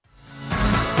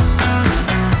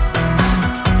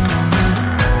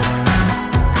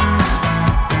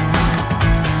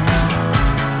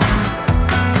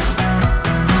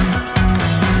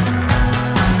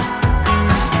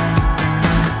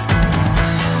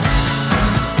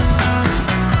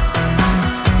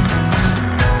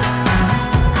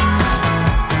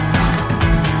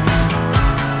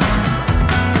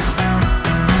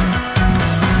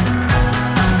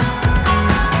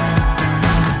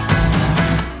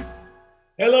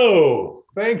Hello,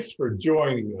 thanks for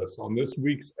joining us on this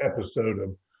week's episode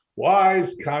of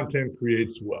Wise Content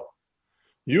Creates Wealth.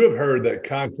 You have heard that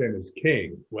content is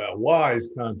king. Well, wise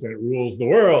content rules the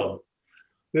world.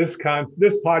 This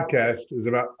podcast is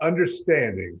about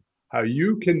understanding how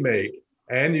you can make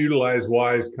and utilize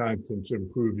wise content to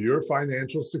improve your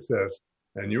financial success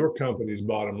and your company's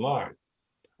bottom line.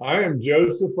 I am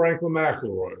Joseph Franklin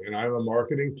McElroy, and I'm a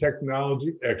marketing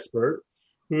technology expert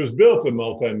who has built a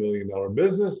multi-million-dollar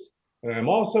business, and I'm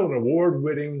also an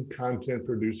award-winning content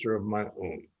producer of my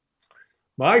own.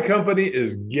 My company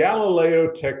is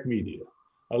Galileo Tech Media,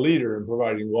 a leader in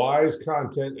providing wise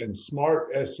content and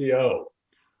smart SEO.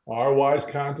 Our wise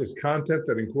content is content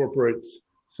that incorporates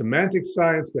semantic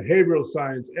science, behavioral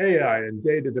science, AI, and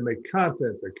data to make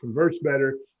content that converts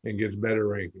better and gets better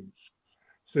rankings.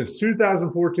 Since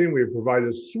 2014, we have provided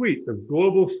a suite of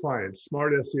global clients,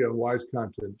 smart SEO, and wise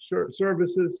content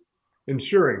services,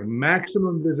 ensuring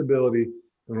maximum visibility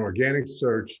in organic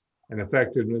search and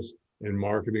effectiveness in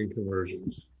marketing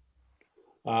conversions.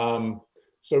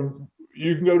 So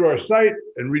you can go to our site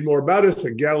and read more about us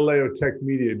at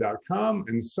galileotechmedia.com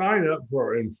and sign up for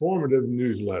our informative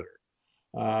newsletter,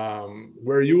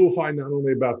 where you will find not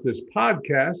only about this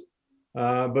podcast,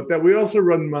 but that we also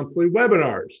run monthly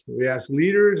webinars. We ask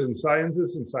leaders and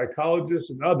scientists and psychologists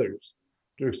and others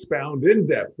to expound in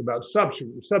depth about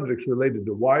subjects related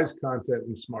to wise content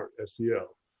and smart SEO.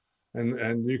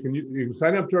 And you can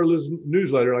sign up to our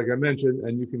newsletter, like I mentioned,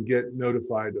 and you can get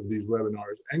notified of these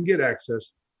webinars and get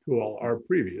access to all our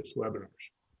previous webinars.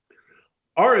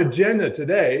 Our agenda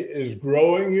today is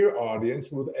growing your audience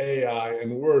with AI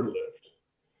and WordLift.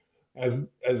 As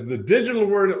the digital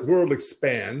world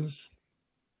expands,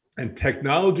 and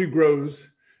technology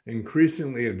grows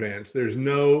increasingly advanced, there's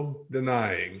no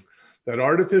denying that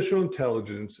artificial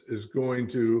intelligence is going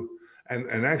to,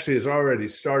 and actually has already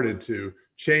started to,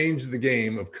 change the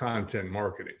game of content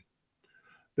marketing.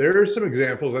 There are some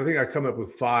examples, I think I come up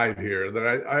with 5 here that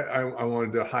I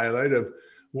wanted to highlight of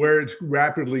where it's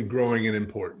rapidly growing in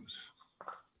importance.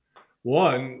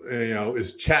 One,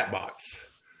 is chatbots,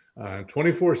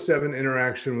 24/7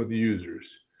 interaction with the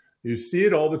users. You see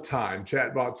it all the time,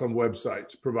 chatbots on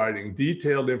websites providing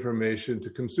detailed information to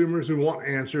consumers who want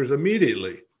answers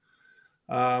immediately.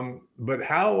 But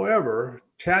however,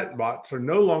 chatbots are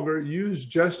no longer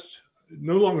just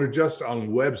on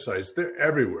websites. They're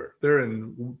everywhere. They're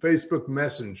in Facebook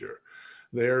Messenger.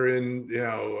 They're in,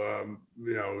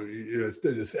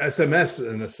 SMS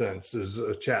in a sense is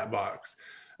a chat box.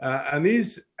 And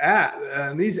these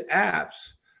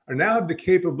apps now have the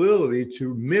capability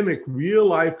to mimic real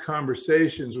life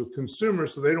conversations with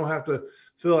consumers so they don't have to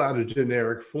fill out a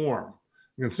generic form.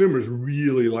 Consumers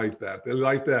really like that. They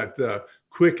like that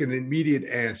quick and immediate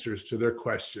answers to their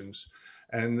questions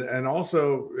and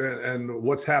also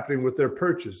what's happening with their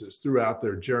purchases throughout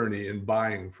their journey in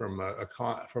buying from a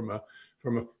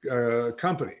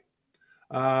company.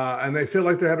 And they feel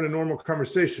like they're having a normal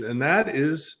conversation. And that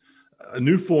is a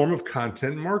new form of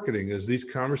content marketing, is these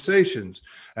conversations.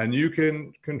 And you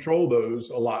can control those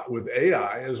a lot with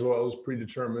AI as well as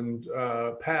predetermined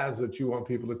paths that you want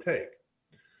people to take.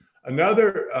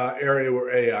 Another area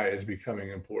where AI is becoming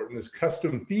important is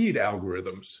custom feed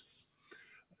algorithms.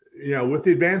 With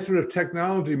the advancement of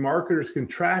technology, marketers can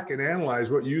track and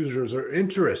analyze what users are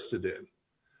interested in.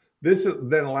 This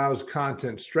then allows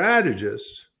content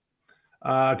strategists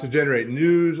to generate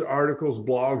news, articles,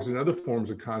 blogs, and other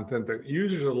forms of content that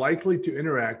users are likely to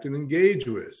interact and engage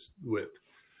with.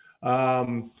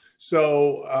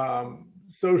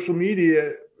 Social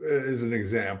media is an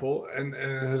example, and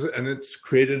it's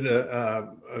created a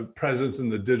presence in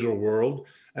the digital world,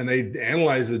 and they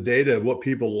analyze the data of what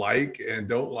people like and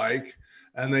don't like,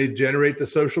 and they generate the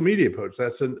social media posts.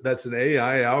 That's an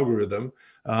AI algorithm,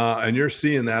 and you're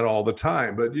seeing that all the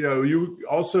time. But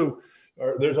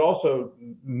there's also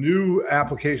new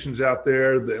applications out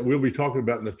there that we'll be talking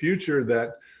about in the future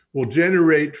that will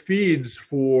generate feeds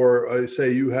for,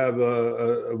 say you have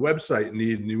a website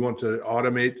need and you want to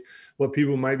automate what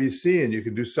people might be seeing. You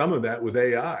can do some of that with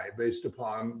AI based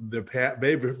upon the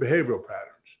behavioral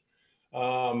patterns.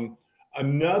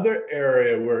 Another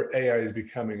area where AI is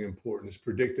becoming important is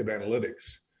predictive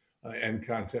analytics and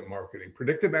content marketing.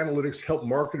 Predictive analytics help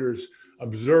marketers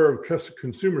observe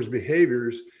consumers'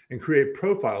 behaviors and create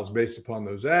profiles based upon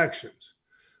those actions.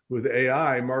 With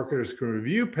AI, marketers can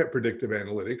review predictive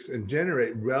analytics and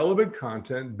generate relevant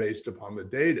content based upon the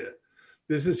data.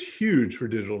 This is huge for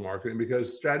digital marketing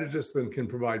because strategists then can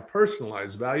provide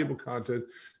personalized, valuable content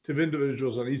to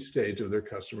individuals on each stage of their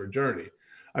customer journey.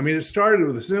 I mean, it started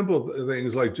with the simple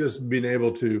things like just being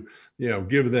able to,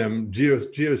 give them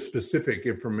geo-specific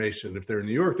information. If they're in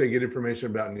New York, they get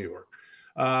information about New York.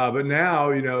 But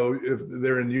now, if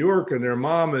they're in New York and they're a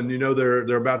mom and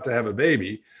they're about to have a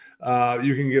baby,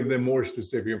 you can give them more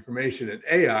specific information. And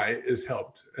AI has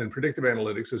helped, and predictive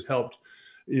analytics has helped,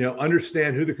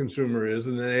 understand who the consumer is,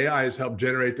 and then AI has helped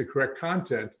generate the correct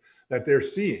content that they're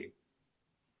seeing.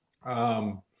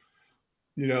 And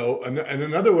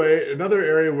another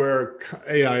area where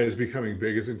AI is becoming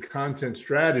big is in content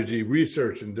strategy,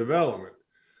 research, and development.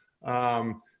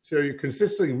 So you're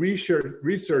consistently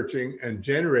researching and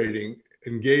generating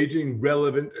engaging,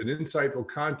 relevant, and insightful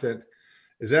content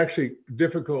is actually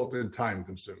difficult and time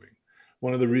consuming.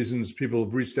 One of the reasons people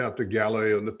have reached out to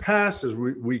Galileo in the past is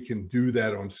we can do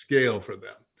that on scale for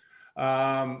them.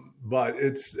 But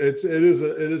it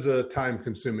is a time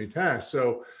consuming task.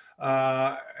 So,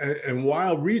 and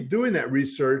while doing that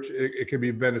research, it can be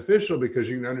beneficial because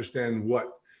you can understand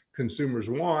what consumers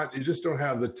want. You just don't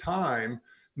have the time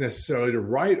necessarily to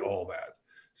write all that.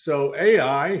 So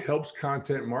AI helps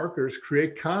content marketers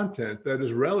create content that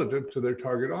is relative to their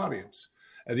target audience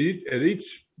at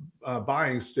each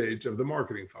buying stage of the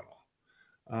marketing funnel,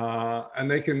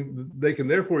 and they can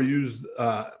therefore use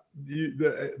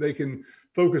they can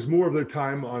focus more of their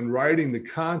time on writing the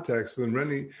context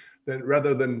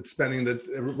rather than spending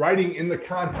writing in the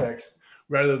context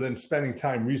rather than spending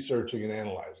time researching and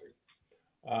analyzing.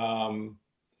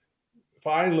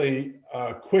 Finally,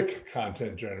 quick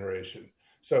content generation.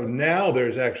 So now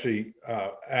there's actually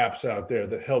apps out there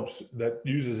that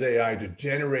uses AI to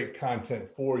generate content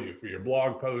for you, for your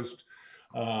blog post,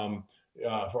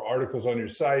 for articles on your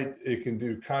site. It can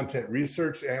do content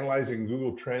research, analyzing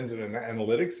Google Trends and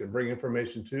analytics and bring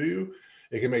information to you.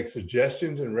 It can make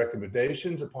suggestions and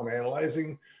recommendations upon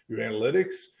analyzing your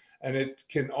analytics. And it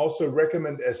can also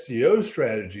recommend SEO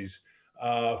strategies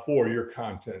for your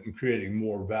content and creating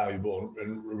more valuable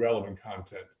and relevant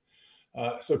content.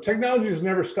 So technology has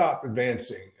never stopped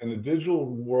advancing, and the digital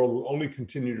world will only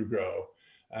continue to grow.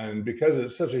 And because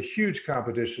it's such a huge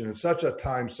competition and such a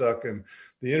time suck, and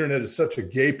the internet is such a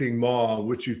gaping maw in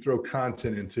which you throw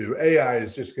content into, AI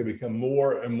is just going to become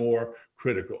more and more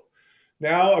critical.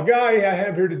 Now, a guy I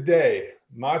have here today,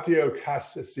 Matteo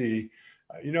Cassasi,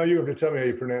 you have to tell me how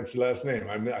you pronounce your last name.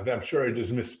 I'm sure I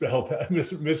just misspelled that,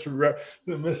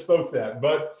 misspoke that,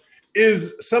 but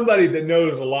is somebody that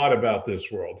knows a lot about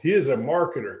this world. He is a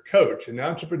marketer, coach, and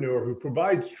entrepreneur who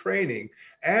provides training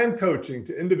and coaching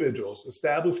to individuals,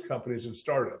 established companies, and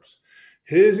startups.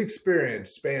 His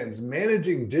experience spans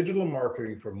managing digital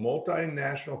marketing for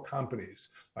multinational companies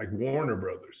like Warner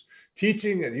Brothers,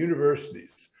 teaching at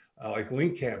universities like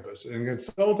Link Campus, and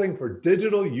consulting for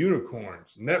digital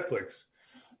unicorns, Netflix.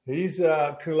 He's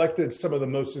collected some of the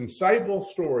most insightful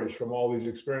stories from all these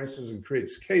experiences and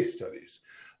creates case studies.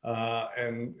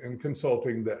 And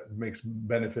consulting that makes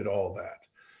benefit all that.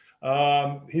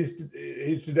 He's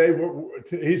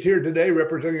here today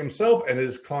representing himself and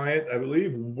his client, I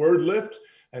believe, WordLift,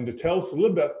 and to tell us a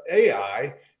little bit about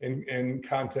AI and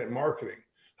content marketing.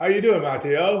 How are you doing,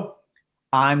 Matteo?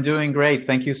 I'm doing great.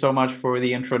 Thank you so much for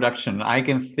the introduction. I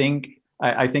think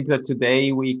that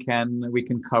today we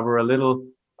can cover a little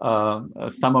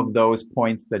some of those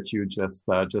points that you just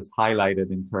highlighted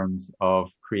in terms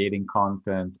of creating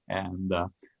content and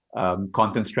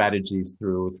content strategies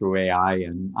through AI,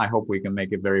 and I hope we can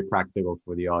make it very practical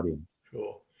for the audience.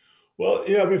 Cool. Well,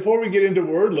 before we get into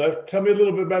WordLift, tell me a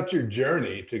little bit about your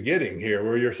journey to getting here,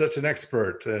 where you're such an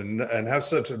expert and have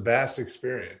such a vast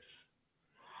experience.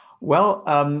 Well,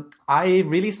 I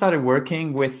really started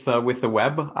working with the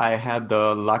web. I had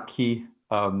the lucky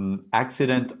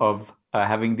accident of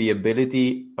having the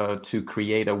ability to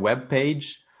create a web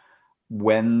page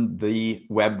when the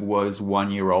web was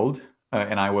 1 year old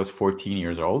and I was 14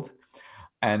 years old.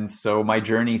 And so my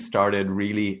journey started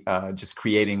really just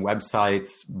creating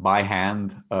websites by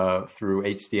hand through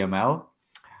HTML.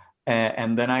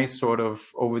 And then I sort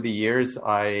of, over the years,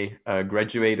 I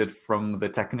graduated from the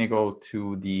technical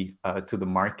to the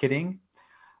marketing.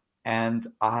 And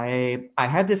I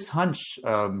had this hunch,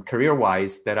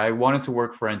 career-wise, that I wanted to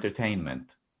work for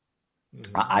entertainment.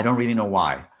 Mm-hmm. I don't really know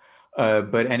why.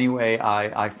 But anyway,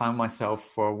 I found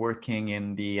myself working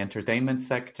in the entertainment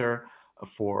sector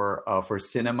for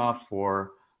cinema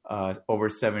for over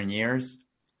 7 years.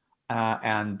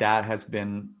 And that has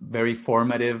been very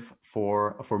formative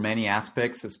for many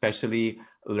aspects, especially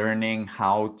learning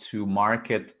how to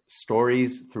market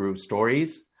stories through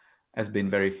stories has been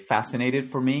very fascinating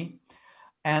for me.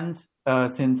 And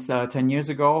since 10 years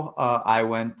ago, I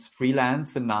went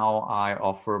freelance, and now I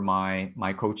offer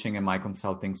my coaching and my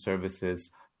consulting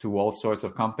services to all sorts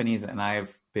of companies, and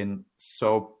I've been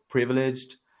so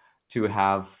privileged to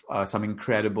have some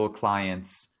incredible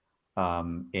clients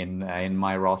in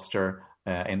my roster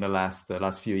in the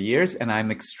last few years, and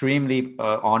I'm extremely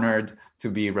honored to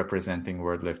be representing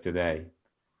WordLift today.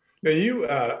 Now,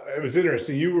 it was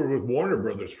interesting. You were with Warner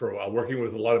Brothers for a while, working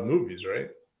with a lot of movies, right?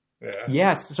 Yeah.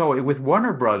 Yes. So with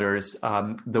Warner Brothers,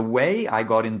 the way I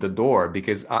got in the door,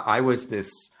 because I was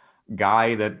this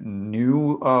guy that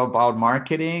knew about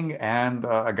marketing and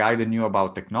a guy that knew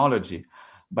about technology,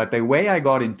 but the way I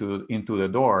got into the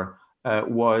door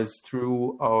was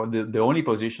through the only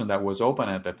position that was open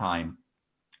at the time.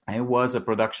 I was a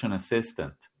production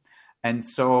assistant, and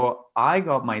so I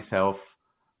got myself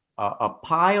a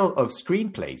pile of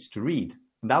screenplays to read.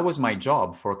 That was my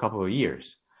job for a couple of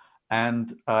years.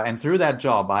 And through that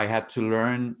job, I had to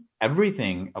learn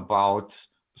everything about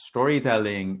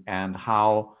storytelling and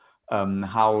how a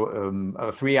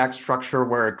 3-act structure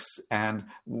works, and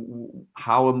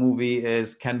how a movie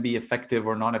can be effective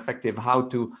or non-effective.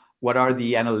 What are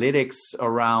the analytics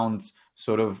around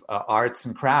sort of arts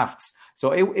and crafts?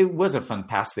 So it was a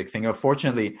fantastic thing.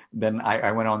 Fortunately, then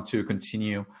I went on to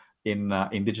continue in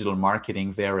digital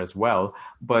marketing there as well.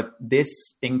 But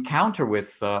this encounter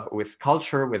with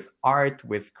culture, with art,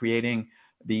 with creating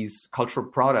these cultural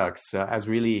products has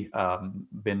really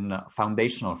been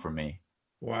foundational for me.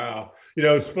 Wow.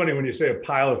 It's funny when you say a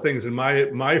pile of things. And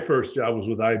my first job was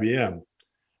with IBM,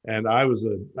 and I was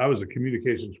a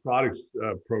communications products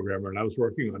programmer, and I was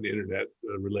working on the internet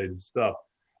related stuff.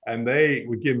 And they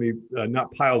would give me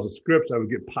not piles of scripts. I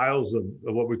would get piles of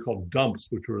what we call dumps,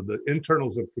 which were the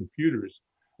internals of computers.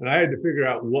 And I had to figure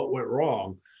out what went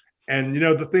wrong. And,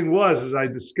 the thing was I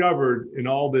discovered in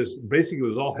all this, basically it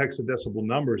was all hexadecimal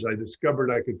numbers. I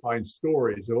discovered I could find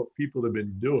stories of what people have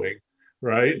been doing,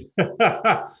 right?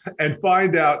 And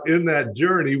find out in that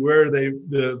journey where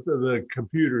the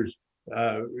computers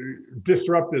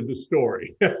disrupted the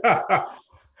story.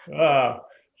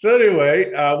 So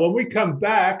anyway, when we come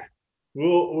back,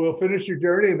 we'll finish your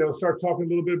journey, and then we'll start talking a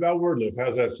little bit about WordLift.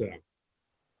 How's that sound?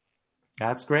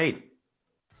 That's great.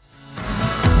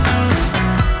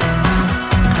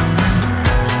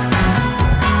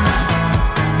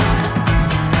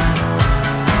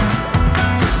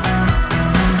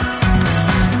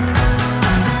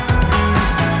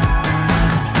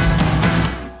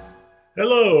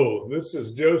 Hello, this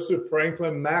is Joseph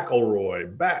Franklin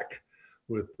McElroy, back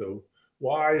with the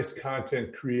Wise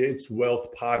Content Creates Wealth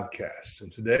podcast.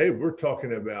 And today we're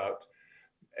talking about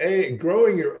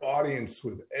growing your audience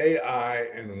with AI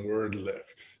and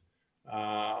WordLift.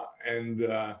 And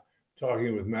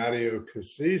talking with Matteo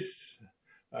Cassis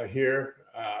here.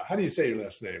 How do you say your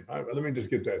last name? Let me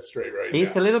just get that straight right now.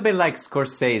 It's a little bit like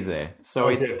Scorsese. So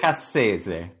okay. It's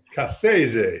Cassese.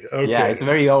 Cassese. Okay. Yeah, it's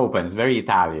very open. It's very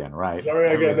Italian, right? Sorry,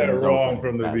 I got that wrong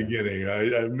from the beginning.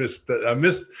 I missed that.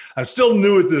 I'm still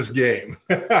new at this game.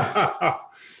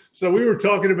 So we were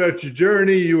talking about your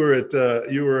journey. You were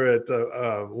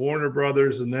at Warner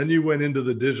Brothers, and then you went into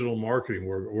the digital marketing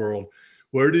world.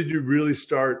 Where did you really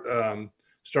start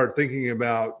thinking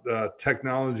about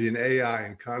technology and AI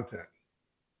and content?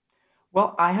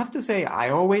 Well, I have to say, I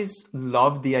always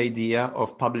loved the idea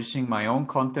of publishing my own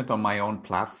content on my own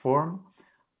platform.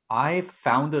 I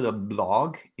founded a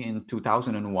blog in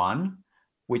 2001,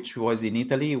 which was in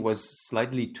Italy. It was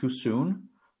slightly too soon.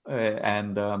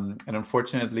 And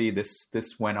unfortunately,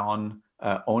 this went on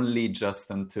only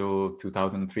just until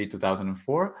 2003,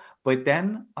 2004. But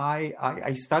then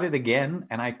I started again,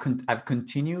 and I've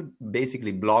continued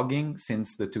basically blogging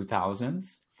since the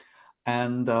 2000s.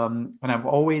 And I've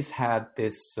always had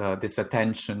this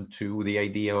attention to the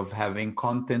idea of having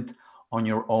content on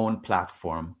your own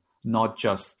platform, not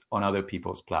just on other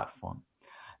people's platform.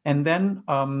 And then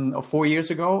 4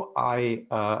 years ago,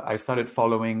 I started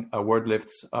following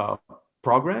WordLift's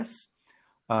progress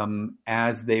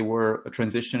as they were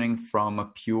transitioning from a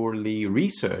purely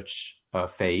research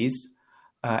phase,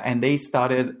 and they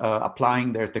started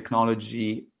applying their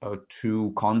technology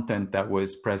to content that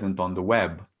was present on the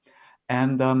web.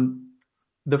 And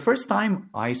the first time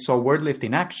I saw WordLift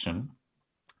in action,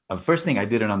 the first thing, I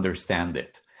didn't understand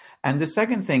it. And the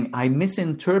second thing, I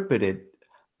misinterpreted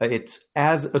it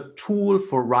as a tool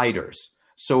for writers.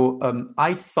 So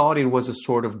I thought it was a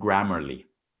sort of Grammarly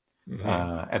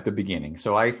at the beginning.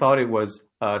 So I thought it was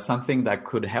something that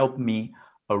could help me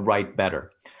write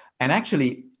better. And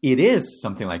actually, it is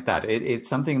something like that. It's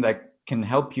something that can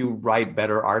help you write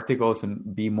better articles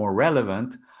and be more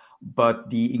relevant. But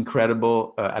the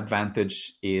incredible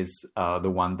advantage is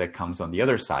the one that comes on the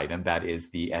other side, and that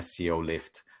is the SEO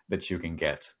lift that you can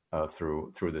get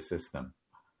through the system.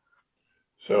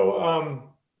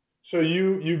 So So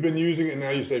you've been using it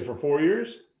now, you say, for 4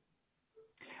 years?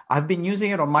 I've been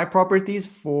using it on my properties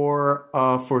for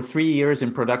 3 years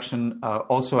in production,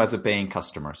 also as a paying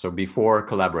customer. So before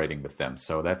collaborating with them.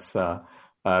 So that's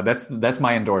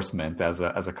my endorsement as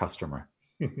a customer.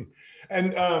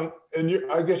 And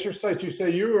I guess your site, you say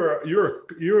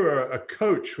you're a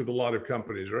coach with a lot of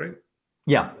companies, right?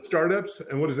 Yeah. Startups.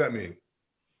 And what does that mean?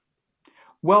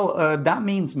 Well, that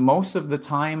means most of the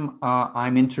time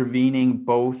I'm intervening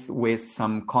both with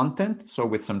some content, so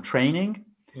with some training,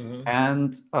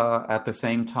 and at the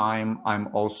same time I'm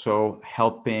also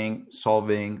helping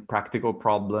solving practical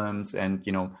problems and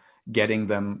getting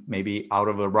them maybe out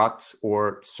of a rut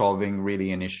or solving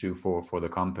really an issue for the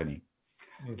company.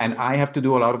 And I have to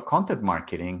do a lot of content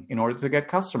marketing in order to get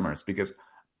customers, because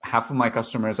half of my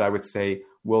customers, I would say,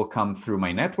 will come through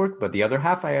my network, but the other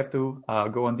half I have to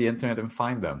go on the internet and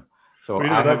find them. So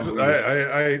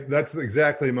that's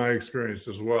exactly my experience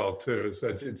as well too. Is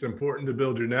that it's important to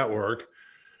build your network.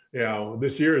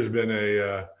 This year has been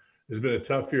a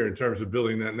tough year in terms of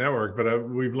building that network, but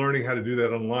we've learning how to do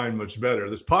that online much better.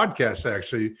 This podcast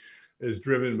actually is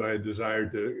driven by a desire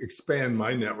to expand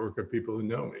my network of people who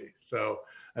know me. So,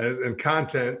 and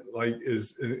content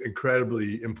is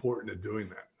incredibly important at doing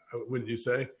that. Wouldn't you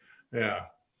say? Yeah.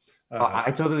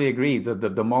 I totally agree.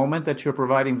 The moment that you're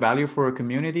providing value for a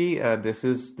community, this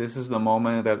is the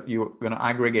moment that you're going to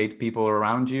aggregate people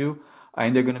around you,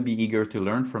 and they're going to be eager to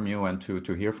learn from you and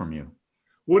to hear from you.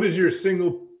 What is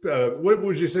what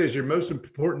would you say is your most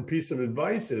important piece of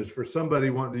advice is for somebody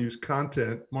wanting to use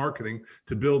content marketing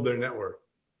to build their network?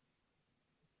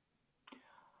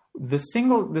 The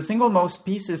single most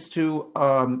piece is to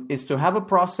have a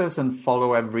process and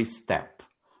follow every step.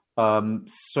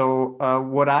 So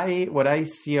what I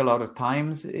see a lot of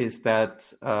times is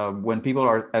that when people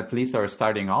are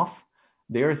starting off,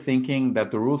 they're thinking that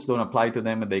the rules don't apply to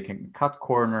them and they can cut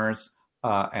corners.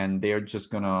 And they're just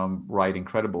going to write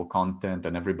incredible content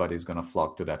and everybody's going to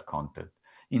flock to that content.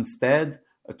 Instead,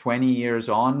 20 years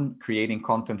on, creating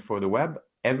content for the web,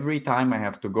 every time I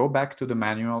have to go back to the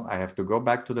manual, I have to go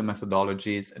back to the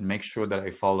methodologies and make sure that I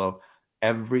follow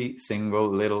every single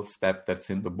little step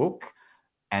that's in the book.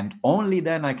 And only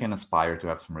then I can aspire to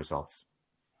have some results.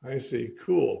 I see.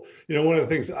 Cool. One of the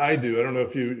things I do, I don't know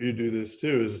if you do this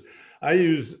too, is I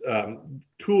use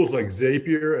tools like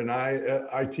Zapier and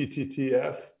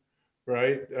IFTTT,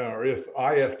 right? Or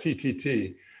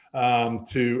IFTTT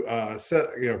to set,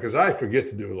 because I forget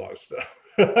to do a lot of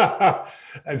stuff.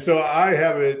 And so I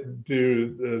have it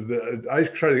do, I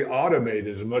try to automate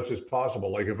as much as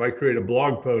possible. Like if I create a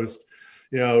blog post,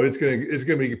 it's going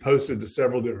to be posted to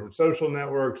several different social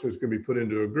networks. It's going to be put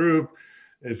into a group.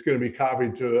 It's going to be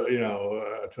copied to,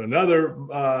 to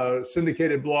another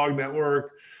syndicated blog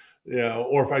network.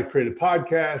 Or if I create a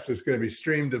podcast, it's going to be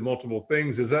streamed to multiple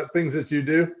things. Is that things that you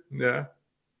do? Yeah.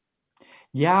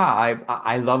 Yeah,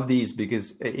 I love these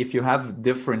because if you have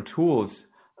different tools,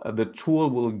 the tool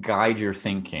will guide your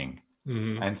thinking.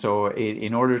 Mm-hmm. And so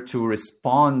in order to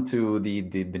respond to the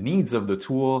needs of the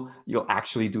tool, you'll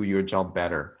actually do your job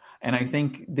better. And I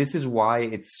think this is why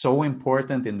it's so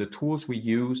important in the tools we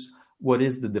use, what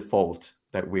is the default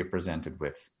that we're presented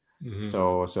with. Mm-hmm.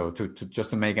 So to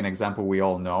just to make an example, we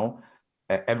all know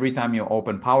every time you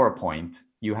open PowerPoint,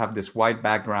 you have this white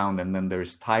background and then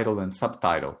there's title and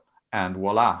subtitle. And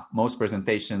voila, most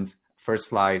presentations, first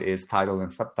slide is title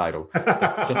and subtitle.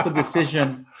 That's just a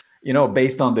decision,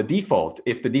 based on the default.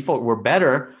 If the default were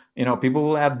better, people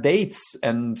will add dates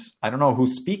and I don't know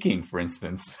who's speaking, for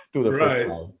instance, to the first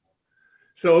slide.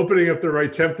 So opening up the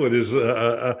right template is,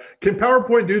 can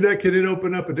PowerPoint do that? Can it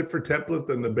open up a different template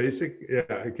than the basic? Yeah,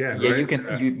 it can. Yeah, right? You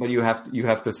can, but you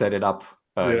have to set it up.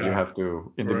 You have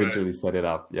to individually set it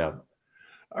up. Yeah.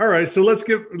 All right. So let's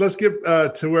get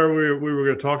to where we were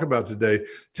going to talk about today.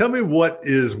 Tell me, what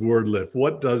is WordLift?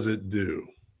 What does it do?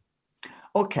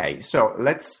 Okay. So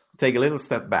let's take a little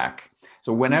step back.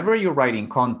 So whenever you're writing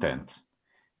content,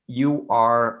 you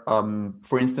are,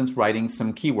 for instance, writing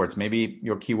some keywords. Maybe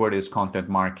your keyword is content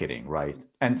marketing, right?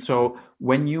 And so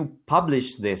when you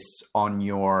publish this on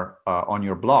your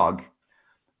blog,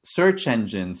 search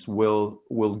engines will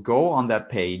go on that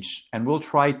page and will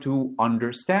try to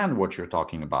understand what you're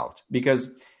talking about.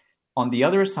 Because on the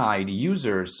other side,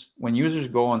 when users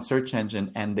go on search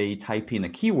engine and they type in a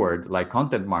keyword like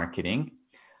content marketing,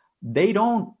 they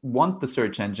don't want the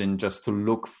search engine just to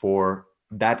look for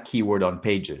that keyword on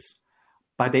pages,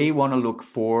 but they want to look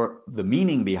for the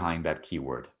meaning behind that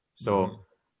keyword. So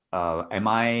am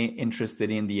I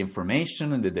interested in the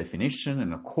information and the definition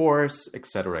and a course, et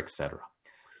cetera, et cetera.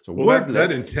 So Well, word that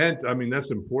lift. intent, I mean,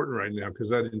 that's important right now because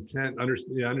that intent,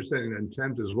 understanding that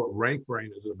intent is what RankBrain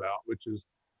is about, which is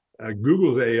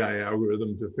Google's AI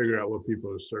algorithm to figure out what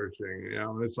people are searching.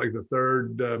 It's like the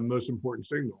third most important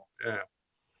signal. Yeah.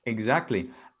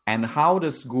 Exactly. And how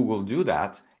does Google do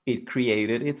that? It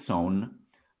created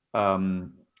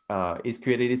um,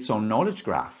 created its own knowledge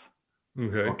graph.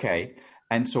 Okay. Okay.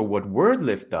 And so what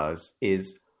WordLift does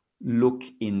is look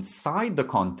inside the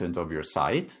content of your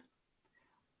site,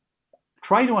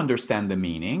 try to understand the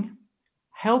meaning,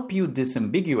 help you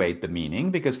disambiguate the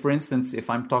meaning. Because, for instance, if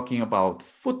I'm talking about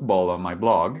football on my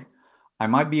blog, I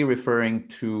might be referring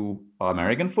to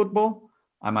American football,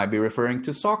 I might be referring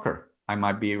to soccer, I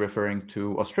might be referring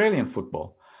to Australian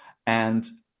football. And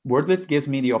WordLift gives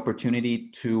me the opportunity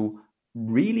to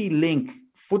really link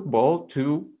football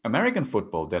to American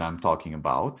football that I'm talking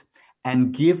about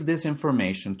and give this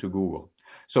information to Google.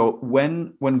 So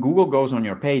when Google goes on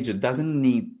your page, it doesn't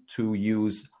need to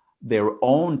use their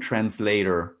own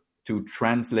translator to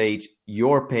translate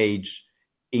your page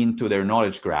into their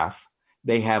knowledge graph.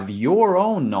 They have your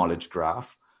own knowledge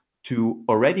graph to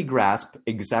already grasp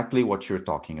exactly what you're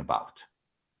talking about.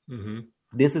 Mm-hmm.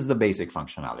 This is the basic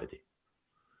functionality.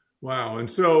 Wow. And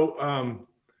so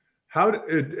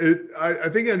I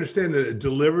think I understand that it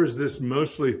delivers this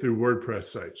mostly through WordPress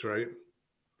sites, right?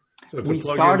 So it's we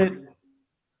started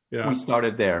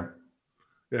there.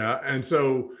 Yeah. And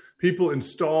so people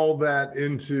install that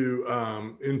into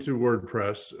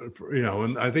WordPress,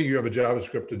 and I think you have a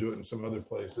JavaScript to do it in some other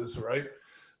places, right?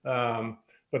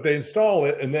 But they install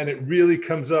it, and then it really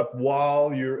comes up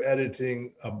while you're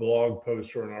editing a blog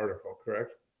post or an article,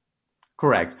 correct?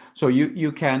 Correct. So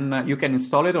you can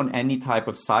install it on any type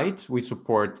of site. We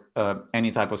support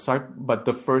any type of site, but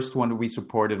the first one we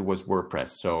supported was WordPress.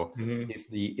 So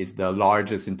is the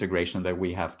largest integration that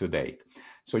we have to date.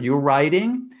 So you're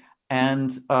writing,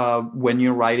 and when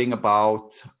you're writing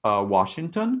about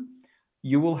Washington,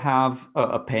 you will have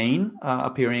a pane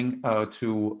appearing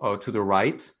to the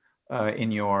right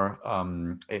in your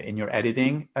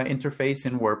editing interface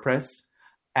in WordPress,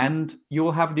 and you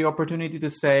will have the opportunity to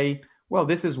say, well,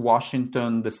 this is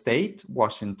Washington, the state,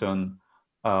 Washington,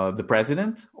 the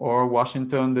president, or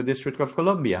Washington, the District of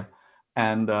Columbia,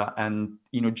 and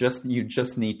you just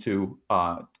need to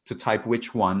type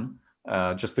which one,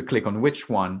 just to click on which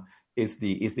one is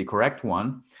the correct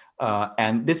one,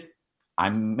 and this.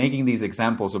 I'm making these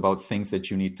examples about things that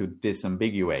you need to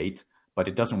disambiguate, but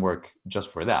it doesn't work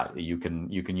just for that. You can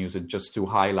use it just to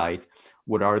highlight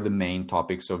what are the main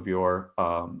topics of your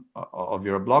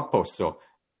blog post. So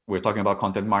we're talking about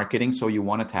content marketing, so you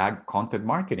want to tag content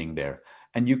marketing there,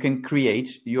 and you can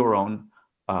create your own.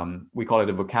 We call it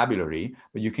a vocabulary,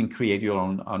 but you can create your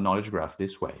own knowledge graph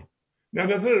this way. Now,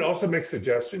 doesn't it also make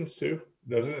suggestions too?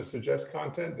 Doesn't it suggest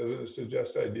content? Doesn't it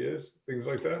suggest ideas, things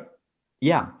like that?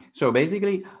 Yeah. So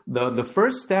basically, the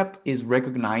first step is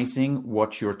recognizing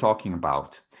what you're talking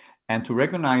about. And to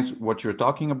recognize what you're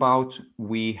talking about,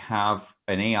 we have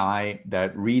an AI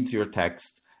that reads your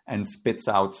text and spits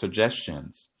out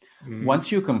suggestions. Mm-hmm.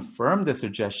 Once you confirm the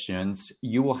suggestions,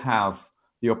 you will have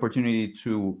the opportunity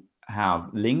to have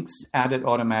links added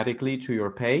automatically to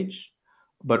your page,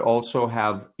 but also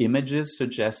have images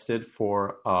suggested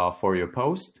for your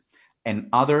post and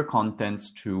other contents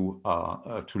to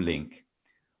link.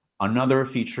 Another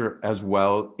feature as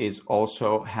well is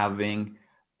also having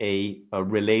a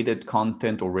related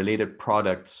content or related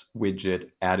products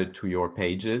widget added to your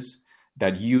pages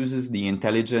that uses the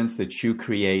intelligence that you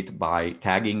create by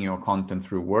tagging your content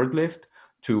through WordLift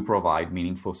to provide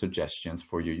meaningful suggestions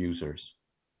for your users.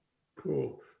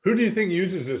 Cool. Who do you think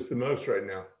uses this the most right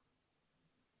now?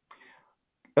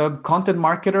 Content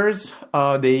marketers,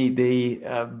 they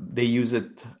use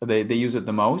it. They use it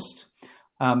the most.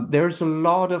 There's a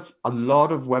lot of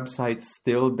websites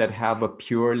still that have a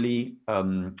purely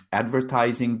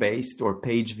advertising based or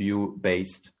page view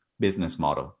based business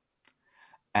model,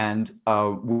 and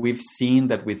we've seen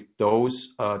that with those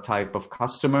type of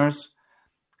customers,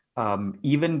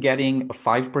 even getting a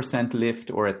 5%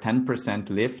 lift or a 10%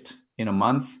 lift in a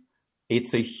month,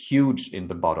 it's a huge in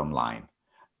the bottom line.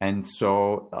 And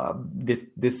so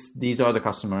these are the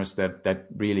customers that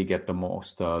really get the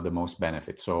most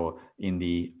benefit. So in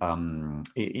the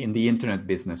internet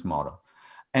business model,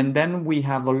 and then we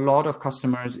have a lot of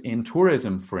customers in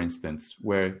tourism, for instance,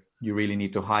 where you really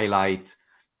need to highlight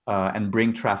and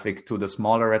bring traffic to the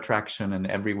smaller attraction and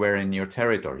everywhere in your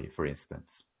territory, for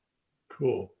instance.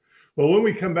 Cool. Well, when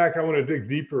we come back, I want to dig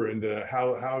deeper into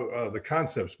how the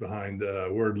concepts behind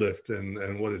WordLift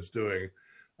and what it's doing.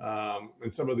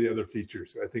 And some of the other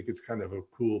features. I think it's kind of a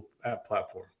cool app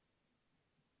platform.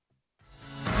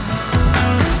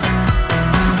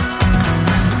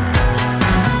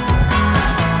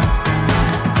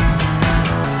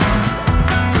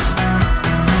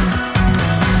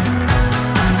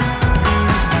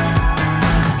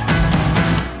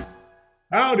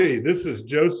 Howdy, this is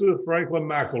Joseph Franklin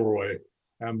McElroy.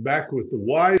 I'm back with the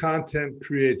Why Content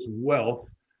Creates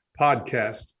Wealth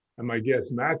podcast and my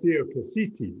guest, Matteo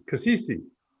Cassisi.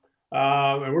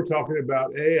 And we're talking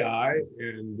about AI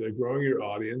and growing your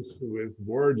audience with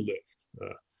WordLift,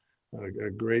 a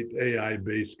great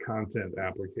AI-based content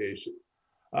application.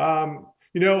 I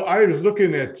was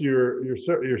looking at your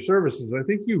services. I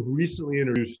think you recently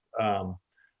introduced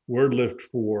WordLift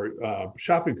for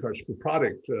shopping carts for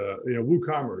product,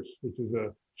 WooCommerce, which is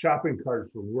a shopping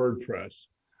cart for WordPress,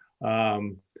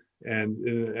 and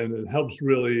it helps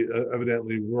really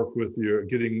evidently work with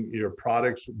getting your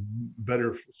products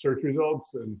better search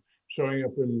results and showing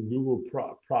up in Google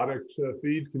product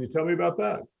feed. Can you tell me about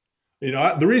that?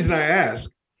 The reason I ask,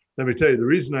 let me tell you, the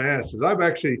reason I ask is I've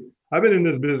been in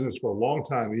this business for a long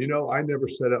time. I never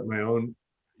set up my own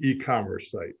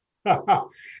e-commerce site.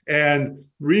 And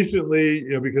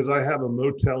recently, because I have a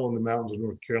motel in the mountains of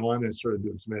North Carolina, I started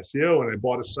doing some SEO, and I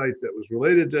bought a site that was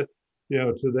related to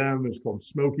them. It's called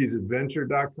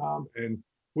Smokey'sAdventure.com. And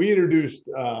we introduced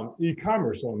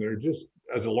e-commerce on there just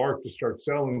as a lark to start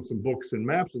selling some books and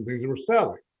maps and things that we're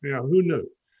selling. Who knew?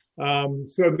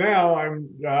 So now I'm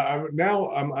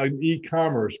an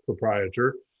e-commerce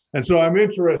proprietor. And so I'm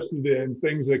interested in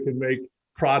things that can make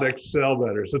products sell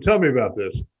better. So tell me about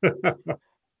this.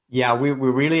 Yeah, we're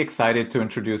really excited to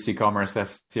introduce e-commerce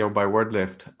SEO by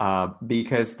WordLift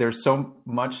because there's so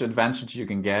much advantage you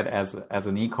can get as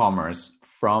an e-commerce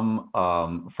from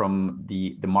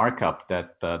the markup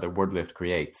that the WordLift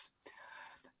creates.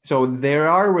 So there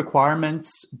are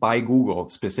requirements by Google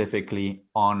specifically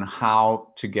on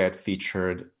how to get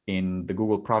featured in the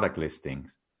Google product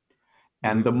listings.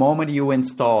 And the moment you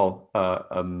install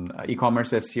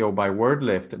e-commerce SEO by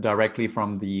WordLift directly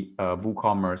from the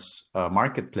WooCommerce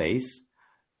marketplace,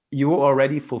 you're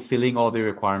already fulfilling all the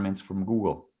requirements from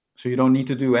Google. So you don't need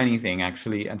to do anything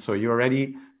actually. And so you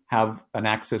already have an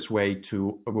access way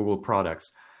to Google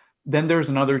products. Then there's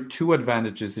another two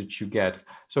advantages that you get.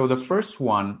 So the first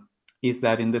one is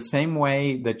that in the same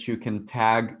way that you can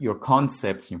tag your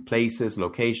concepts, your places,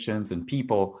 locations, and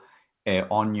people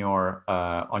on your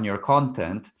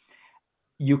content,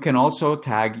 you can also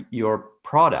tag your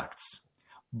products,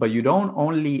 but you don't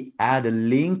only add a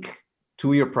link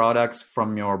to your products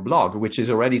from your blog, which is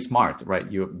already smart,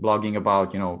 right? You're blogging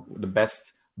about the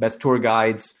best tour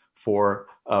guides for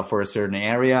a certain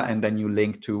area, and then you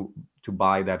link to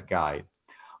buy that guide.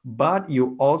 But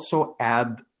you also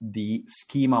add the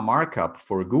schema markup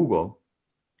for Google,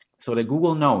 so that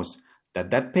Google knows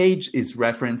that page is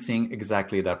referencing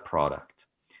exactly that product.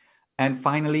 And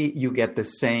finally, you get the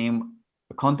same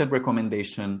content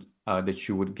recommendation that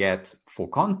you would get for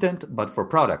content, but for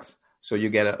products. So you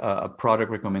get a product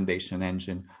recommendation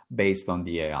engine based on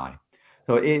the AI.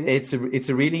 So it's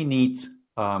a really neat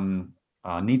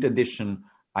addition,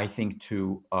 I think,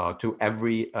 to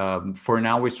every. For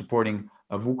now, we're supporting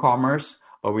WooCommerce,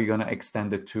 but we're going to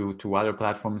extend it to other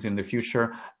platforms in the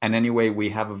future. And anyway, we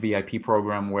have a VIP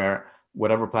program where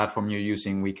whatever platform you're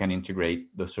using, we can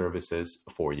integrate the services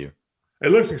for you.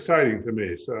 It looks exciting to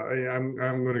me, so I'm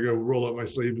going to go roll up my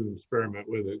sleeves and experiment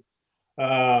with it.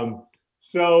 Let's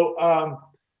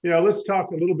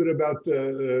talk a little bit about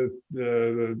the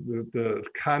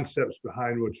concepts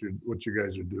behind what you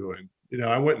guys are doing.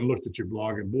 I went and looked at your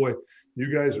blog, and boy, you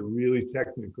guys are really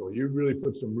technical. You really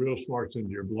put some real smarts into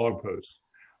your blog posts.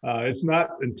 It's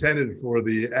not intended for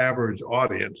the average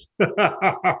audience.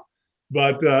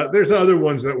 But there's other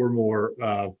ones that were more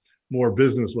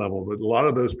business level, but a lot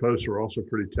of those posts are also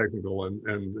pretty technical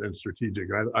and strategic.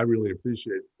 I really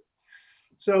appreciate it.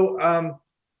 So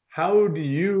how do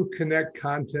you connect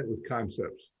content with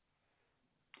concepts?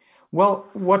 Well,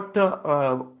 what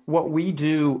we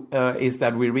do is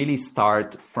that we really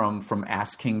start from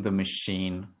asking the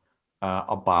machine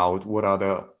about what are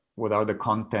the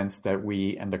contents that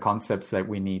and the concepts that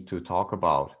we need to talk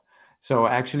about. So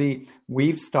actually,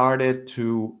 we've started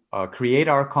to create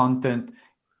our content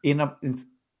in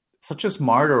such a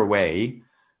smarter way,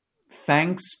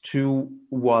 thanks to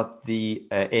what the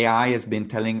AI has been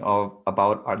telling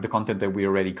about the content that we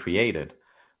already created.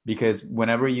 Because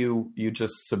whenever you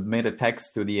just submit a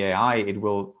text to the AI, it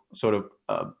will sort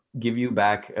of give you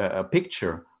back a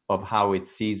picture of how it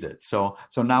sees it. So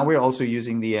now we're also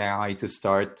using the AI to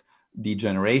start the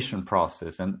generation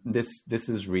process, and this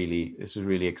is really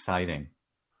exciting.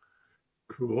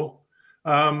 Cool.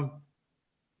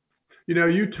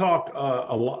 You talked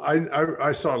a lot.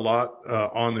 I saw a lot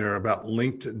on there about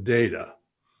linked data.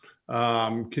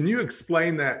 Can you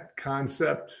explain that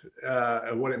concept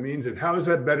and what it means, and how is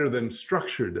that better than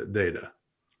structured data?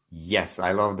 Yes,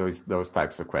 I love those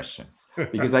types of questions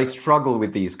because I struggle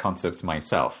with these concepts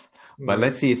myself. But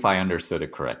let's see if I understood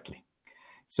it correctly.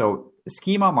 So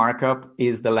schema markup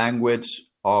is the language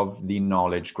of the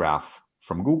knowledge graph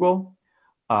from Google,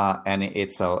 and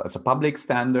it's a public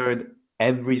standard.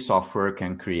 Every software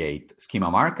can create schema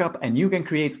markup, and you can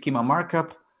create schema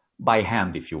markup by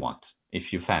hand if you want,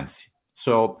 if you fancy.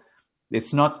 So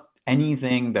it's not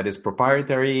anything that is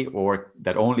proprietary or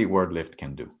that only WordLift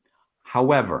can do.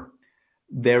 However,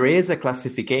 there is a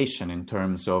classification in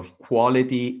terms of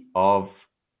quality of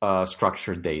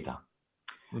structured data.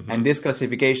 And this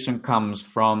classification comes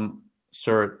from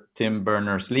Sir Tim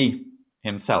Berners-Lee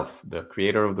himself, the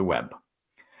creator of the web.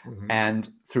 And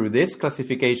through this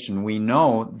classification, we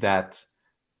know that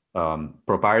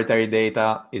proprietary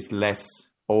data is less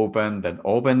open than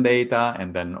open data,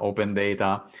 and then open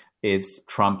data is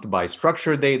trumped by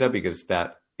structured data because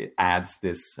that it adds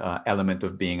this element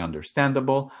of being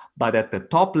understandable. But at the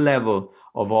top level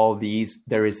of all these,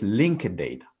 there is linked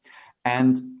data.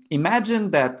 And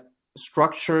imagine that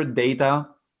structured data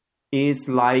is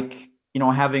like,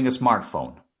 having a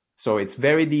smartphone. So it's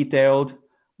very detailed,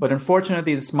 but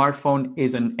unfortunately, the smartphone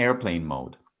is in airplane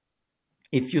mode.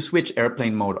 If you switch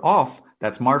airplane mode off,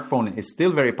 that smartphone is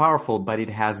still very powerful, but it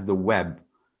has the web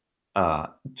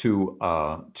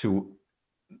to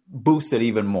boost it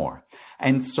even more.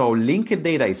 And so linked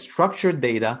data is structured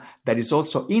data that is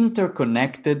also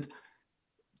interconnected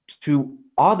to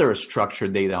other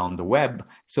structured data on the web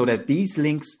so that these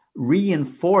links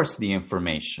reinforce the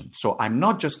information. So I'm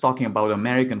not just talking about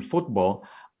American football.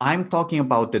 I'm talking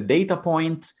about the data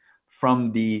point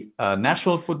from the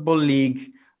National Football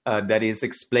League that is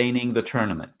explaining the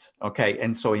tournament. Okay.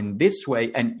 And so in this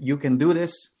way, and you can do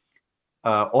this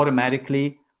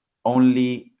automatically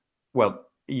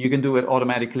you can do it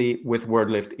automatically with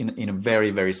WordLift in a very,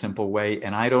 very simple way.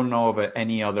 And I don't know of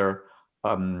any other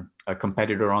a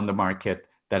competitor on the market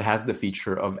that has the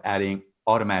feature of adding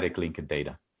automatic linked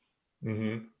data.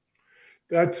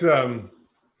 That's so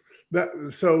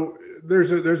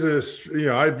there's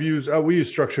a we use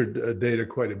structured data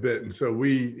quite a bit, and so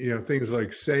we things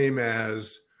like same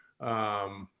as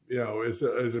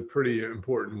is a pretty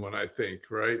important one, I think,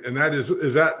 right? And that is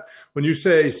that when you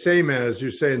say same as,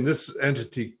 you're saying this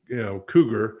entity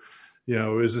Cougar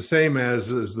is the same as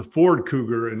the Ford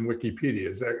Cougar in Wikipedia.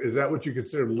 Is that what you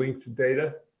consider linked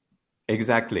data?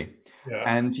 Exactly. Yeah.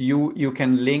 And you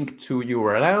can link to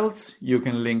URLs, you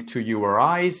can link to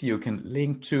URIs, you can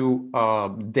link to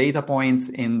data points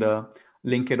in the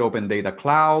Linked Open Data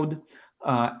Cloud.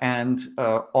 And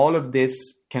all of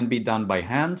this can be done by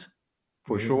hand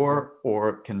for sure,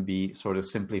 or can be sort of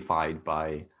simplified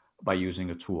by using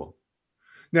a tool.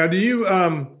 Now, do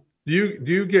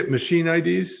you get machine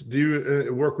IDs? Do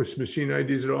you work with machine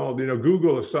IDs at all?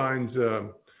 Google assigns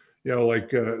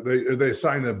they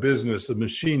assign a business a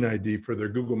machine ID for their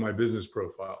Google My Business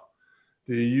profile.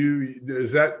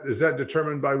 Is that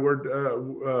determined by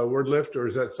WordLift, or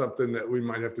is that something that we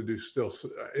might have to do still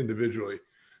individually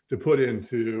to put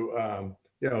into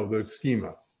the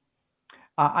schema?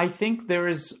 I think there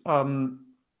is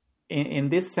in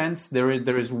this sense there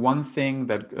is one thing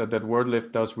that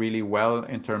WordLift does really well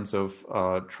in terms of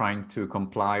trying to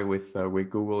comply with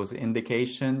Google's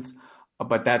indications,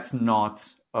 but that's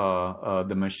not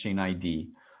the machine ID,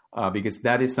 because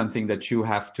that is something that you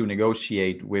have to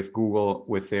negotiate with Google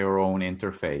with their own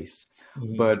interface.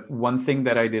 But one thing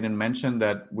that I didn't mention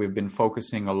that we've been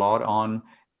focusing a lot on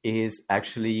is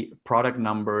actually product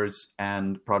numbers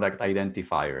and product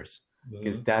identifiers,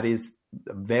 because that is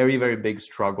a very, very big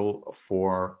struggle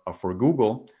for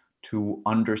Google to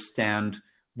understand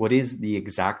what is the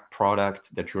exact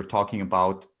product that you're talking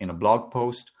about in a blog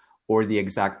post, or the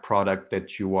exact product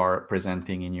that you are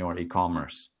presenting in your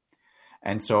e-commerce.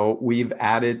 And so we've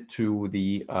added to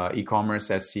the e-commerce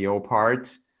SEO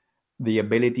part the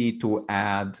ability to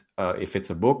add, if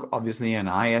it's a book, obviously an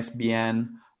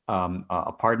ISBN,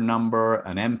 a part number,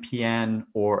 an MPN,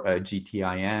 or a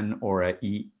GTIN, or a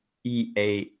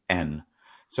EAN.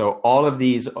 So all of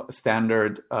these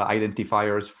standard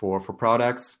identifiers for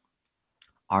products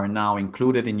are now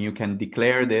included, and you can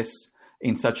declare this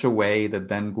in such a way that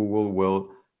then Google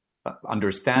will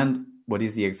understand what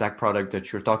is the exact product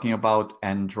that you're talking about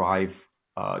and drive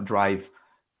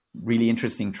really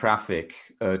interesting traffic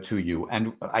to you.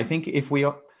 And I think if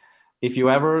you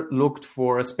ever looked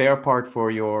for a spare part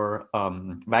for your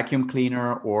vacuum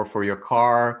cleaner or for your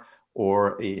car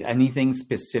or anything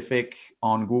specific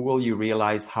on Google, you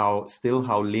realized how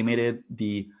limited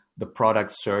the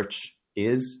product search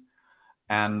is.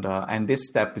 And this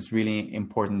step is really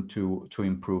important to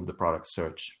improve the product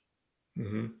search.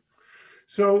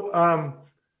 So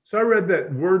So I read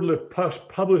that WordLift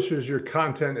publishes your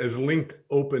content as linked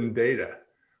open data.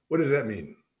 What does that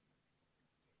mean?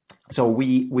 So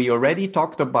we already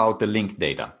talked about the linked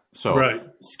data. So right.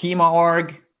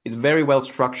 Schema.org is very well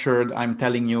structured. I'm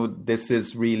telling you, this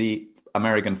is really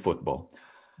American football.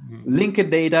 Mm-hmm. Linked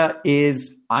data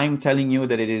is, I'm telling you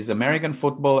that it is American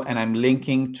football, and I'm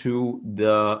linking to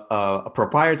the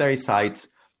proprietary site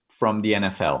from the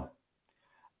NFL.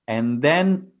 And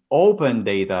then open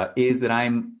data is that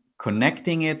I'm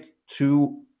connecting it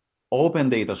to open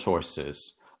data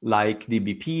sources like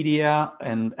DBpedia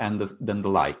and then the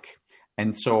like.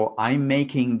 And so I'm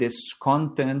making this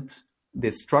content,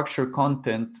 this structured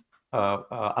content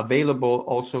available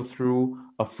also through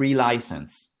a free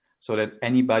license so that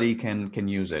anybody can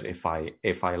use it if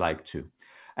I like to.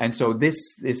 And so this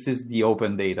is the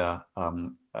open data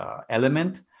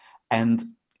element. And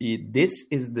this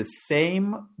is the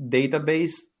same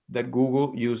database that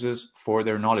Google uses for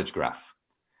their knowledge graph.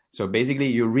 So basically,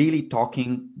 you're really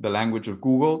talking the language of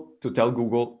Google to tell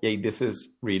Google, hey, this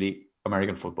is really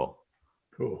American football.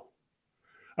 Cool.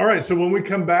 All right. So when we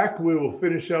come back, we will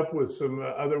finish up with some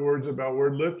other words about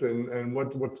WordLift and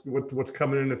what's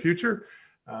coming in the future.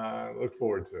 Look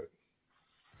forward to it.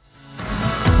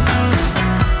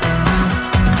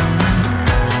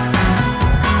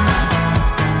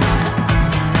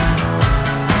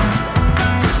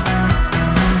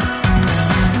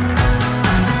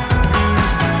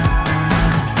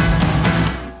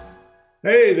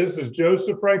 Hey, this is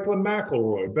Joseph Franklin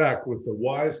McElroy back with the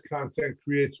Wise Content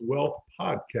Creates Wealth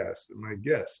podcast and my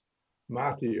guest,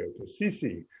 Matteo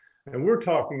Cassisi. And we're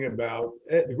talking about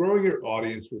growing your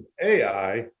audience with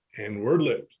AI and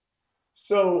WordLift.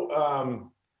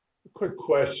 So, quick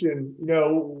question.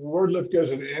 WordLift goes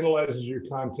and analyzes your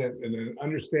content and then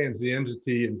understands the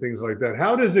entity and things like that.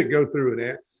 How does it go through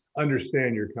and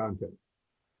understand your content?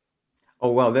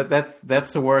 Oh, well,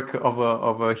 that's the work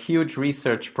of a huge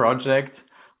research project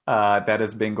that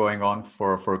has been going on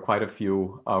for quite a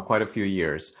few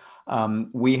years.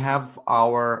 We have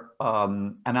our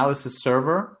analysis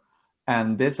server,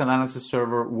 and this analysis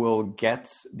server will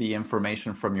get the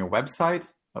information from your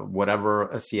website, whatever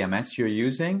CMS you're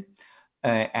using,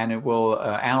 and it will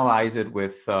analyze it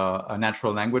with a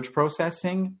natural language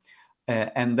processing,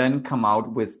 and then come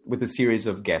out with a series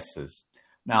of guesses.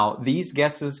 Now, these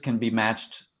guesses can be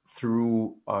matched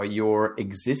through your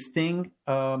existing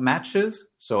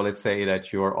matches. So let's say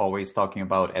that you're always talking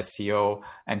about SEO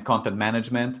and content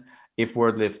management. If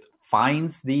WordLift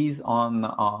finds these on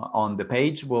the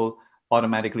page, we'll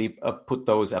automatically put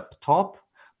those up top.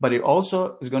 But it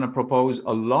also is going to propose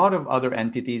a lot of other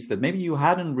entities that maybe you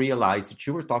hadn't realized that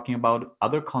you were talking about,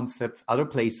 other concepts, other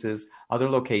places, other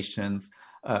locations,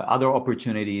 other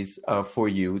opportunities for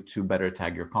you to better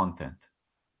tag your content.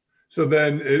 So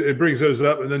then it brings those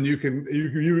up, and then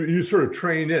you sort of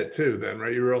train it too. Then,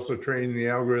 right? You're also training the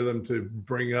algorithm to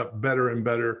bring up better and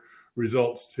better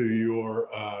results to your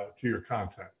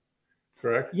content.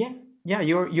 Correct? Yeah.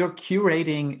 You're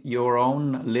curating your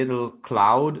own little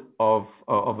cloud of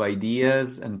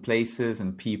ideas and places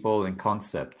and people and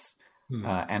concepts,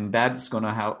 and that's going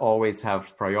to always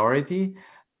have priority.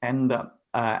 And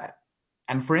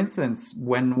for instance,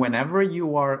 whenever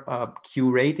you are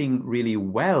curating really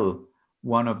well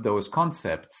one of those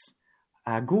concepts,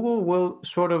 Google will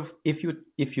sort of, if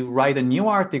you write a new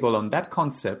article on that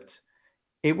concept,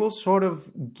 it will sort of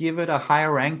give it a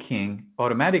higher ranking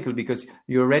automatically because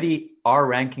you already are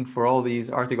ranking for all these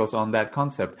articles on that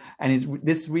concept, and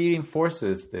this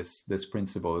reinforces this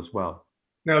principle as well.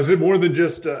 Now, is it more than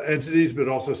just entities, but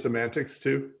also semantics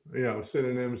too?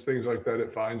 Synonyms, things like that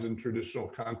it finds in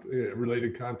traditional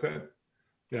related content?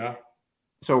 Yeah.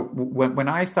 So when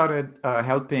I started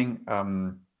helping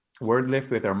WordLift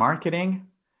with their marketing,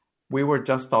 we were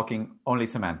just talking only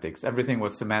semantics. Everything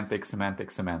was semantic.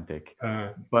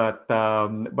 But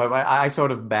I sort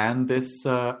of banned this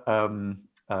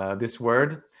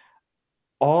word.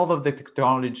 All of the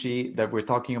technology that we're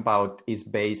talking about is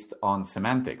based on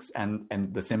semantics. And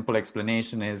the simple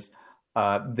explanation is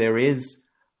there is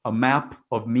a map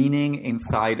of meaning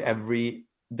inside every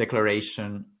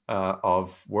declaration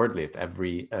of WordLift,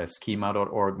 every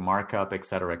schema.org markup, et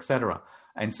cetera, et cetera.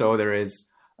 And so there is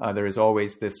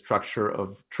always this structure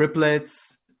of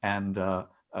triplets and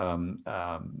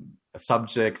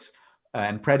subjects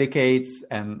and predicates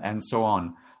and so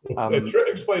on.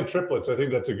 Explain triplets. I think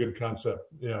that's a good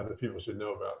concept. Yeah, that people should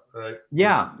know about, right?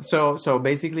 Yeah. So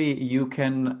basically, you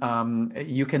can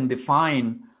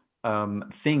define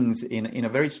things in a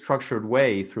very structured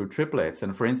way through triplets.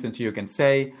 And for instance, you can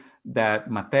say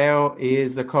that Matteo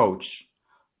is a coach,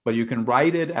 but you can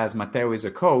write it as Matteo is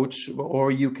a coach,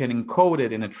 or you can encode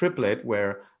it in a triplet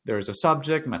where there is a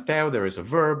subject, Matteo, there is a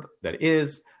verb that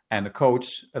is, and a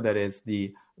coach that is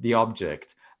the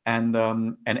object. And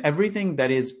everything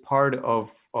that is part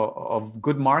of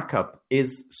good markup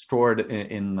is stored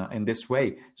in this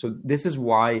way. So this is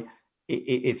why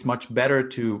it's much better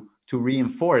to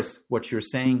reinforce what you're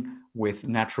saying with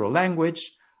natural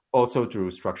language, also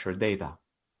through structured data.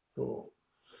 Cool.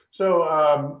 So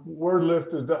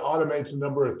WordLift automates a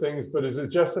number of things, but is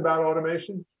it just about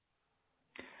automation?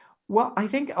 Well, I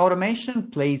think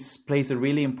automation plays a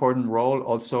really important role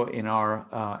also in our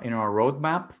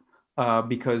roadmap,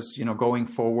 because going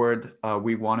forward,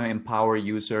 we want to empower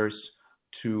users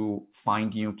to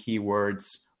find new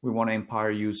keywords. We want to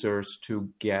empower users to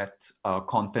get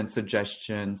content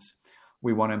suggestions.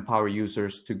 We want to empower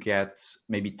users to get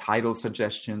maybe title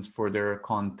suggestions for their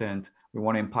content. We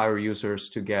want to empower users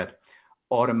to get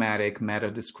automatic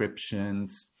meta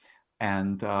descriptions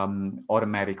and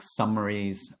automatic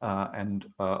summaries and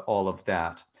all of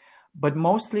that. But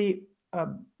mostly,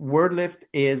 WordLift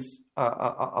is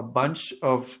a bunch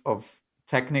of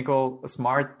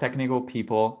smart technical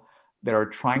people that are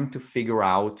trying to figure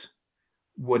out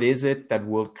what is it that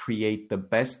will create the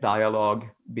best dialogue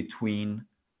between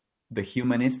the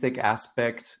humanistic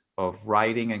aspect of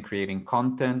writing and creating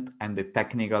content and the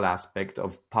technical aspect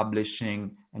of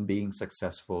publishing and being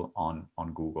successful on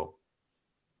Google.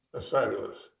 That's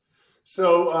fabulous.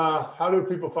 So how do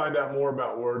people find out more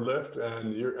about WordLift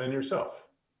and yourself?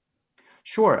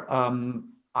 Sure.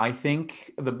 I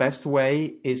think the best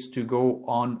way is to go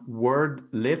on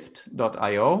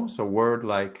wordlift.io. So word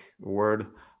like word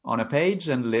on a page,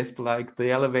 and lift like the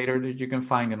elevator that you can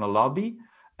find in a lobby,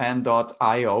 and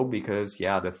 .io because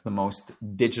that's the most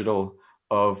digital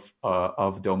of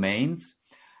domains.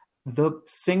 The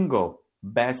single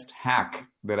best hack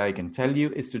that I can tell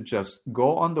you is to just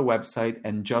go on the website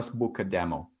and just book a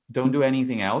demo. Don't do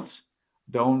anything else.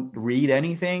 Don't read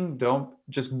anything. Don't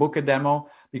just book a demo,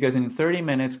 because in 30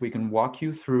 minutes we can walk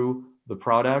you through the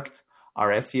product. Our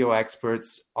SEO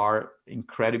experts are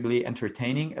incredibly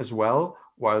entertaining as well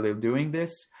while they're doing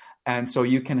this. And so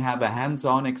you can have a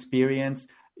hands-on experience.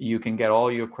 You can get all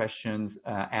your questions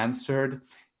answered.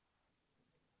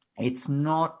 It's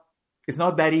not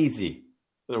that easy,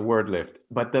 the WordLift,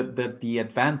 but the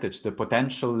advantage, the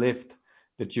potential lift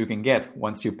that you can get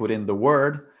once you put in the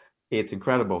word, it's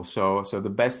incredible. So the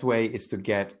best way is to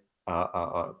get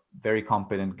a very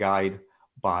competent guide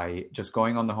by just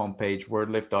going on the homepage,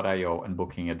 wordlift.io, and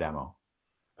booking a demo.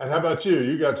 And how about you?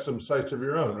 You got some sites of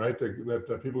your own, right?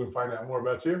 That people can find out more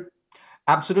about you?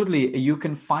 Absolutely. You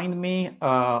can find me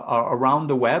around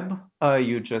the web.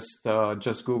 You just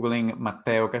Googling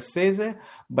Matteo Cassese,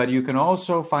 but you can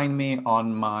also find me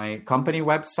on my company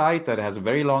website that has a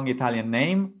very long Italian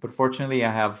name, but fortunately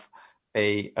I have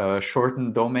a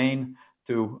shortened domain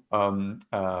to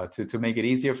make it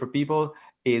easier for people,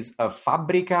 is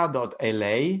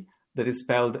fabrica.la, that is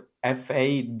spelled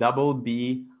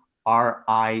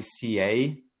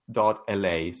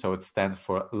FABBRICA.LA. So it stands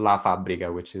for La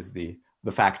Fabbrica, which is the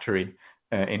factory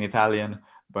in Italian.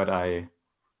 But I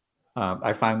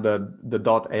found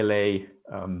the .LA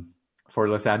for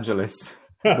Los Angeles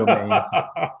domains.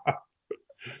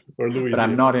 Or Louisiana. But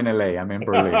I'm not in LA, I'm in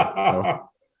Berlin. So.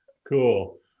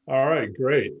 Cool. All right,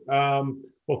 great.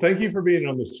 Well, thank you for being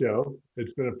on the show.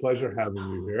 It's been a pleasure having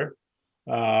you here.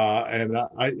 And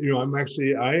I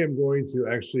am going to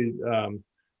actually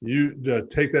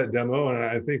take that demo, and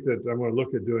I think that I'm going to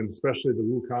look at doing, especially the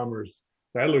WooCommerce.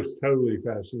 That looks totally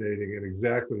fascinating and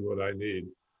exactly what I need.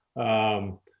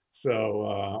 I'm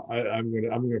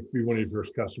going to be one of your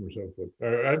first customers, hopefully.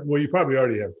 Well, you probably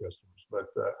already have customers, but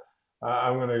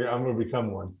I'm going to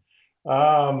become one.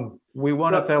 We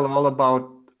want to tell all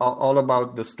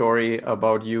about the story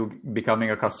about you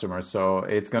becoming a customer. So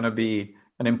it's going to be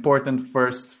an important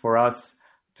first for us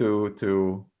to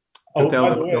tell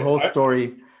the whole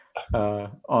story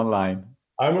online.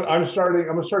 I'm going to start a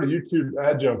YouTube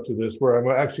adjunct to this, where I'm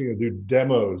actually going to do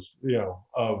demos,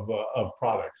 of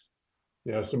products,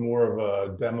 some more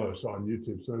of demos on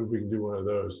YouTube. So maybe we can do one of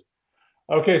those.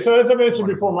 Okay, so as I mentioned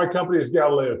before, my company is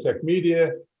Galileo Tech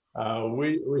Media.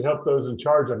 We help those in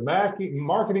charge of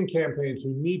marketing campaigns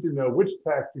who need to know which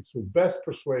tactics will best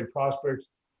persuade prospects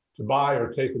to buy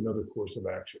or take another course of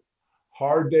action.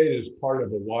 Hard data is part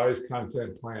of a wise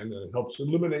content plan that helps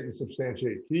eliminate and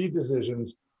substantiate key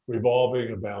decisions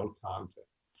revolving about content.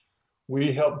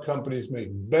 We help companies make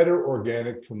better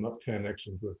organic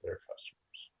connections with their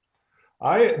customers.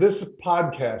 This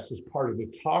podcast is part of the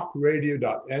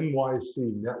talkradio.nyc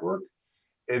network.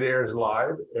 It airs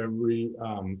live every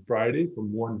Friday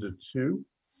from 1 to 2.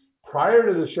 Prior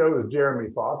to the show is Jeremy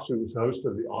Fox, who is host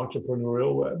of the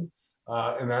Entrepreneurial Web.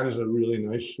 And that is a really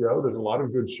nice show. There's a lot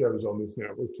of good shows on this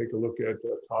network. Take a look at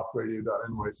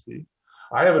talkradio.nyc.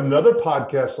 I have another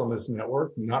podcast on this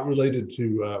network, not related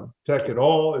to tech at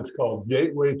all. It's called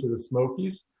Gateway to the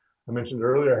Smokies. I mentioned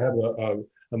earlier, I have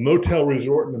a motel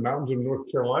resort in the mountains of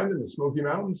North Carolina, in the Smoky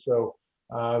Mountains. So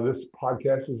this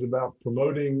podcast is about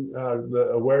promoting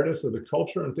the awareness of the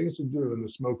culture and things to do in the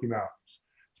Smoky Mountains,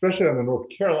 especially on the North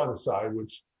Carolina side,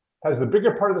 which has the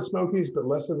bigger part of the Smokies, but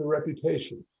less of the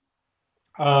reputation.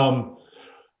 You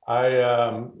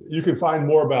can find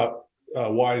more about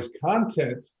Wise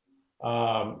Content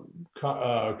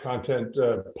podcasts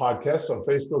on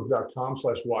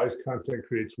facebook.com/Wise Content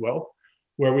Creates Wealth,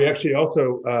 where we actually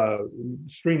also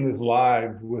stream this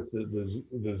live with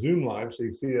the Zoom live, so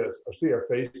you see our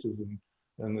faces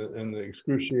and the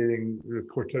excruciating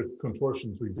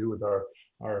contortions we do with our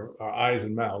eyes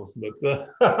and mouths, but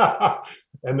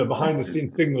and the behind the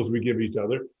scenes signals we give each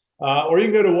other. Or you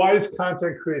can go to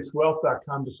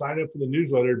wisecontentcreateswealth.com to sign up for the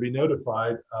newsletter to be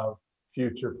notified of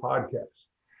future podcasts.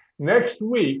 Next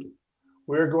week,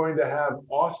 we're going to have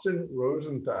Austin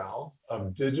Rosenthal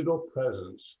of Digital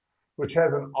Presence, which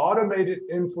has an automated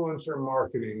influencer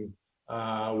marketing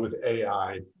with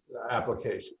AI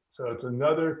application. So it's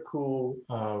another cool,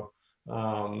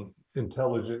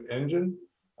 intelligent engine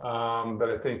that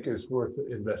I think is worth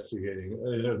investigating.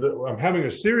 I'm having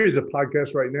a series of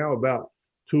podcasts right now about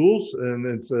tools, and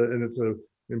it's an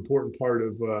important part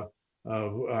of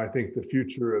I think the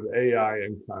future of AI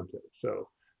and content. So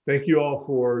thank you all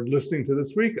for listening to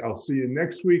this week. I'll see you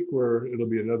next week, where it'll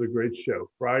be another great show,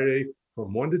 Friday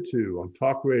from 1 to 2 on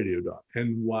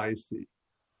talkradio.nyc.